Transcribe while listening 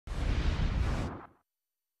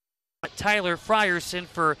Tyler Frierson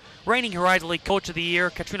for reigning Horizon League Coach of the Year,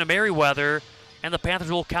 Katrina Merriweather, and the Panthers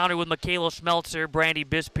will counter with Michaela Schmelzer, Brandy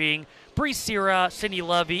Bisping, Bree Sierra, Cindy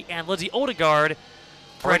Levy, and Lizzie Odegaard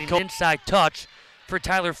for an inside touch for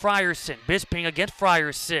Tyler Frierson. Bisping against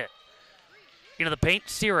Frierson. Into the paint,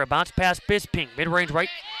 Sierra, bounce pass Bisping, mid-range right,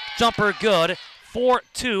 jumper good,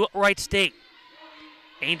 4-2 Wright State.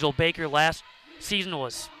 Angel Baker last season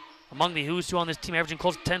was among the who's who on this team, averaging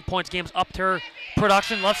close to 10 points games, up to her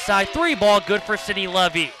production. Left side, three ball, good for Cindy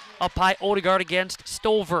Levy. Up high, Odegaard against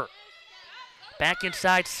Stover. Back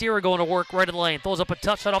inside, Sierra going to work right in the lane. Throws up a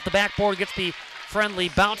tough shot off the backboard, gets the friendly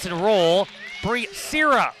bounce and roll. Bree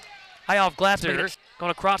Sierra, high off glass,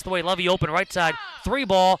 going across the way, Levy open, right side, three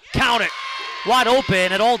ball, count it. Wide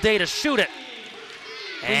open and all day to shoot it.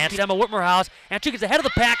 And Emma Whitmerhouse, and she gets ahead of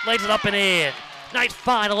the pack, lays it up and in. Nice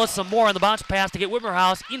find, Alyssa Moore on the bounce pass to get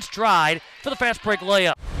Whitmerhouse in stride for the fast break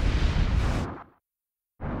layup.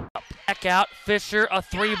 Back out, Fisher, a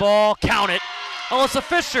three ball, count it. Alyssa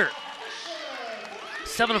Fisher.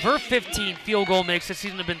 7 of her 15 field goal makes this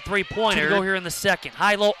season have been three-pointers. Go here in the second.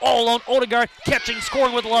 High-low, all alone, Odegaard catching,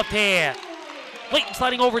 scoring with the left hand. Layton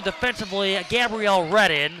sliding over defensively, Gabrielle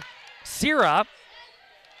Redden. Sierra,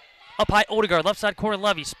 up high, Odegaard, left side corner,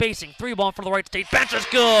 Levy, spacing, three ball for the Wright State, bench is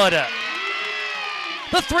good.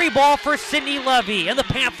 The three ball for Cindy Levy, and the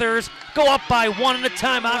Panthers go up by one in a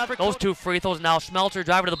timeout. Those two free throws now. Schmelzer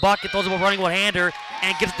driving to the bucket, throws it running one-hander,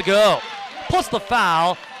 and gets to go. Plus the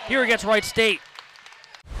foul here against Wright State.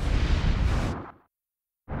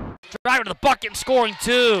 Driving to the bucket and scoring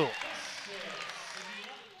two.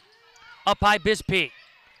 Up high, Bisping.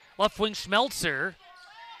 Left wing, Schmelzer.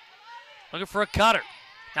 Looking for a cutter.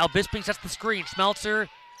 Now Bisping sets the screen. Schmelzer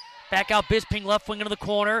back out, Bisping left wing into the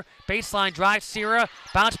corner. Baseline drive, Sierra.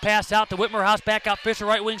 Bounce pass out to Whitmerhouse. Back out, Fisher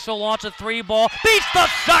right wing. She'll launch a three ball. Beats the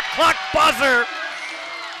shot clock buzzer.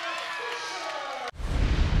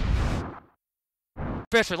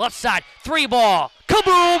 Fisher left side. Three ball.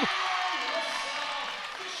 Kaboom!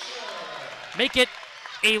 Make it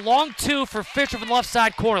a long two for Fisher from the left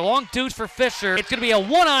side corner. Long twos for Fisher. It's going to be a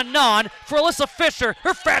one-on-none for Alyssa Fisher.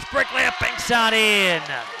 Her fast break layup banks on in.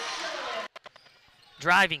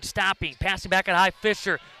 Driving, stopping, passing back at high,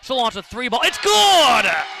 Fisher. She'll launch a three ball. It's good!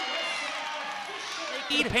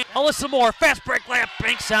 Alyssa Moore, fast break layup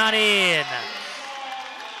banks on in.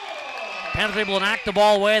 Panthers able to knock the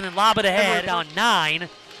ball away and then lob it ahead. Down 9.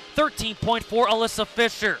 13 point for Alyssa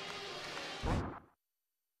Fisher.